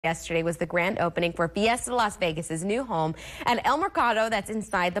Yesterday was the grand opening for Fiesta Las Vegas's new home at El Mercado that's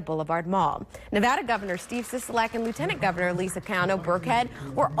inside the Boulevard Mall. Nevada Governor Steve Sisolak and Lieutenant Governor Lisa Cano Burkhead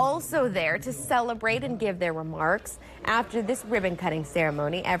were also there to celebrate and give their remarks. After this ribbon-cutting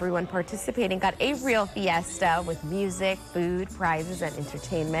ceremony, everyone participating got a real fiesta with music, food, prizes, and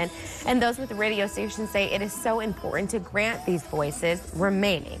entertainment. And those with the radio station say it is so important to grant these voices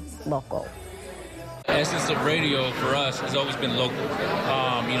remaining local. The essence of radio for us has always been local.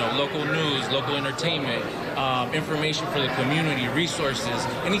 Local news, local entertainment, information for the community, resources,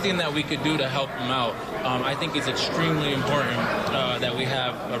 anything that we could do to help them out. I think it's extremely important that we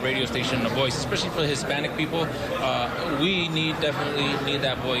have a radio station and a voice, especially for the Hispanic people. We definitely need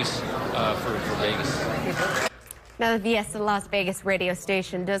that voice for Vegas. Now, the Fiesta Las Vegas radio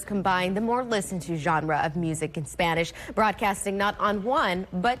station does combine the more listened to genre of music in Spanish, broadcasting not on one,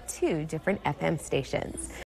 but two different FM stations.